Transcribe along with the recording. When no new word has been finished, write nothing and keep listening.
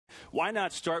Why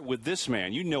not start with this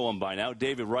man? You know him by now.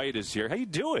 David Wright is here. How you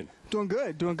doing? Doing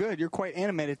good, doing good. You're quite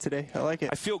animated today. I like it.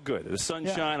 I feel good. The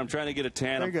sunshine. Yeah. I'm trying to get a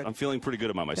tan. I'm feeling pretty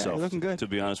good about myself. Yeah, you're looking good. To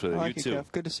be honest with you. I like you it, too.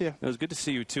 Kev. Good to see you. It was good to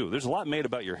see you too. There's a lot made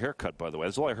about your haircut, by the way.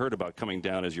 That's all I heard about coming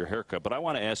down as your haircut. But I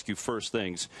want to ask you first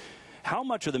things. How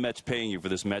much are the Mets paying you for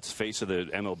this Mets face of the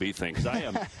MLB thing? Because I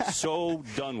am so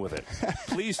done with it.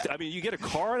 Please, I mean, you get a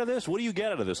car out of this? What do you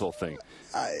get out of this whole thing?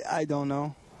 I don't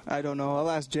know. I don't know.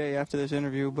 I'll ask Jay after this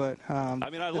interview, but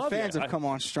I mean, I love the fans have come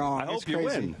on strong. I hope you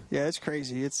win. Yeah, it's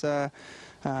crazy. It's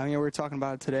we were talking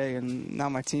about it today, and now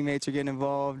my teammates are getting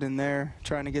involved, and they're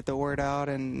trying to get the word out,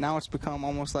 and now it's become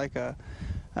almost like a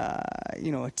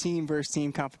team versus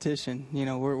team competition.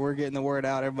 We're getting the word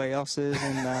out, everybody else is,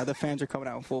 and the fans are coming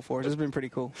out in full force. It's been pretty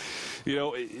cool.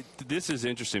 This is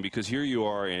interesting because here you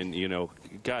are, and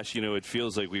gosh, it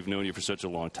feels like we've known you for such a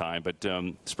long time. But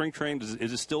spring training,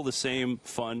 is it still the same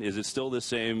fun? Is it still the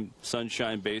same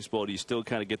sunshine baseball? Do you still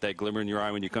kind of get that glimmer in your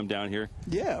eye when you come down here?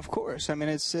 Yeah, of course. I mean,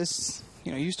 it's just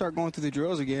you start going through the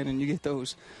drills again, and you get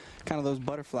those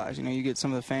butterflies. You get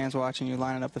some of the fans watching you,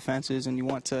 lining up the fences, and you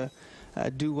want to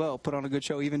do well, put on a good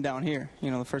show, even down here,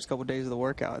 the first couple of days of the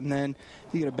workout. And then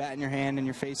you get a bat in your hand and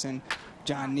you're facing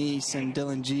John Neese and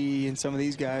Dylan G and some of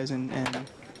these guys, and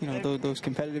those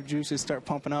competitive juices start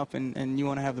pumping up, and you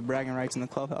want to have the bragging rights in the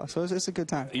clubhouse. So it's a good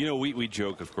time. We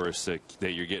joke, of course,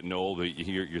 that you're getting old.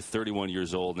 You're 31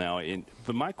 years old now.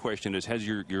 But my question is, has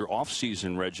your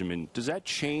off-season regimen, does that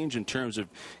change in terms of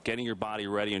getting your body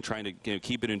ready and trying to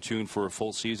keep it in tune for a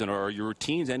full season? Or are your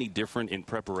routines any different in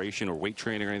preparation or weight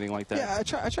training or anything like that? Yeah,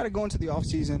 I try to go into the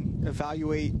off-season,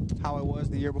 evaluate how I was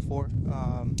the year before.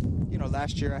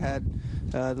 Last year I had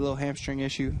the little hamstring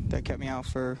issue that kept me out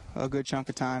for a good chunk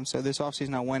of time. So this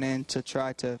offseason I went in to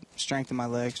try to strengthen my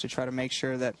legs, to try to make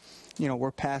sure that,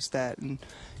 we're past that. And,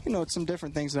 it's some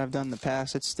different things that I've done in the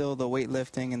past. It's still the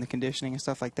weightlifting and the conditioning and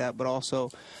stuff like that, but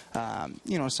also,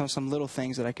 some little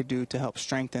things that I could do to help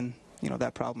strengthen,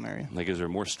 that problem area. Like, is there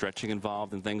more stretching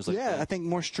involved and things like that? Yeah, I think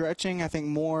more stretching. I think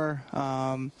more,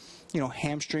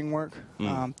 hamstring work,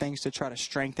 things to try to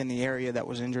strengthen the area that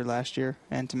was injured last year,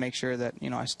 and to make sure that,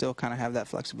 I still kind of have that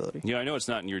flexibility. I know it's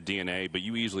not in your DNA, but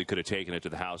you easily could have taken it to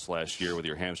the house last year with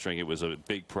your hamstring. It was a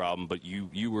big problem, but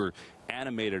you were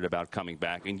animated about coming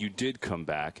back, and you did come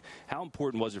back. How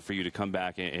important was it for you to come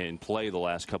back and play the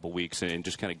last couple weeks and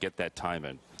just kind of get that time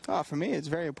in? For me, it's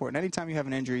very important. Anytime you have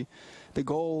an injury, the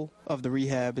goal of the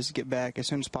rehab is to get back as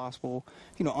soon as possible,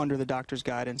 under the doctor's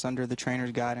guidance, under the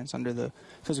trainer's guidance, under the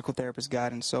physical therapist's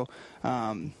guidance. So,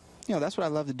 that's what I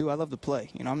love to do. I love to play.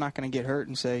 I'm not going to get hurt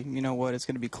and say, it's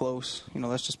going to be close.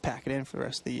 Let's just pack it in for the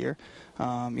rest of the year.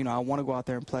 I want to go out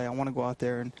there and play. I want to go out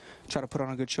there and try to put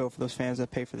on a good show for those fans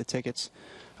that pay for the tickets.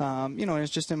 And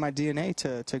it's just in my DNA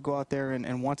to go out there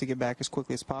and want to get back as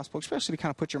quickly as possible, especially to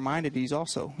kind of put your mind at ease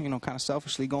also, kind of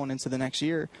selfishly going into the next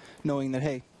year, knowing that,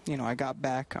 hey, I got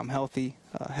back, I'm healthy,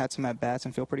 had some at-bats,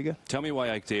 and feel pretty good. Tell me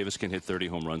why Ike Davis can hit 30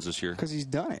 home runs this year. Because he's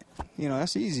done it.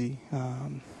 That's easy.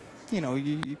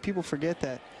 People forget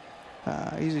that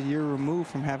he's a year removed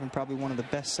from having probably one of the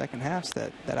best second halves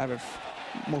that I've ever,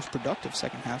 most productive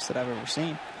second halves that I've ever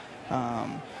seen.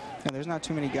 There's not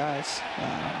too many guys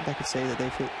that could say that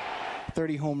they've hit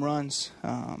 30 home runs,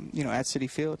 at Citi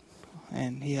Field,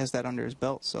 and he has that under his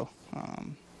belt. So,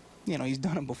 he's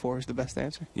done it before is the best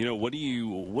answer. What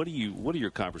are your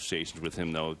conversations with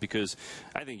him, though? Because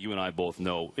I think you and I both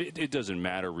know it doesn't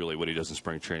matter really what he does in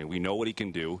spring training. We know what he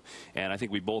can do, and I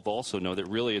think we both also know that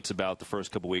really it's about the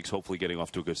first couple weeks, hopefully getting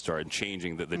off to a good start and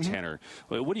changing the tenor.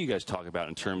 What do you guys talk about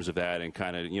in terms of that and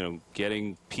kind of,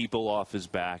 getting people off his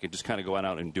back and just kind of going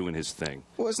out and doing his thing?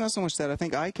 Well, it's not so much that. I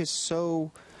think Ike is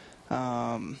so,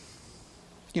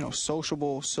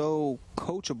 sociable, so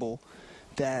coachable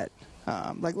that,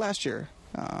 like last year,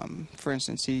 for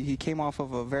instance, he came off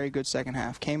of a very good second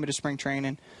half, came into spring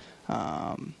training,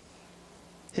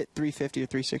 hit 350 or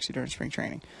 360 during spring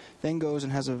training, then goes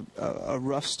and has a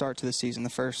rough start to the season, the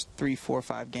first 3, 4,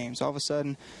 5 games. All of a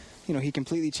sudden, he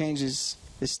completely changes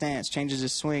his stance, changes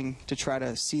his swing to try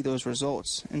to see those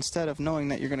results, instead of knowing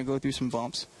that you're going to go through some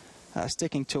bumps,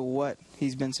 sticking to what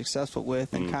he's been successful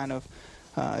with and kind of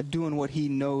doing what he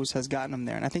knows has gotten him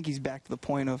there. And I think he's back to the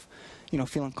point of,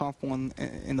 feeling comfortable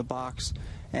in the box,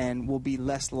 and will be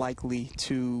less likely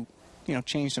to,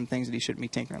 change some things that he shouldn't be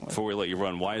tinkering with. Before we let you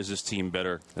run, why is this team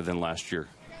better than last year?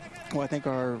 Well, I think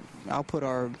I'll put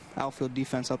our outfield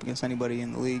defense up against anybody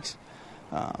in the leagues.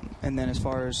 And then as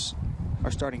far as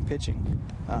our starting pitching,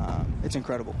 it's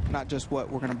incredible. Not just what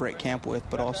we're going to break camp with,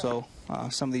 but also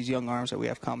some of these young arms that we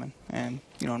have coming. And,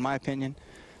 in my opinion,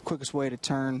 quickest way to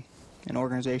turn an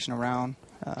organization around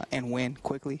and win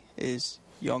quickly is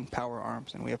young power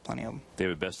arms, and we have plenty of them.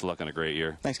 David, best of luck on a great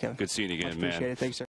year. Thanks, Kevin. Good seeing you again, Much man. appreciate it. Thanks, sir.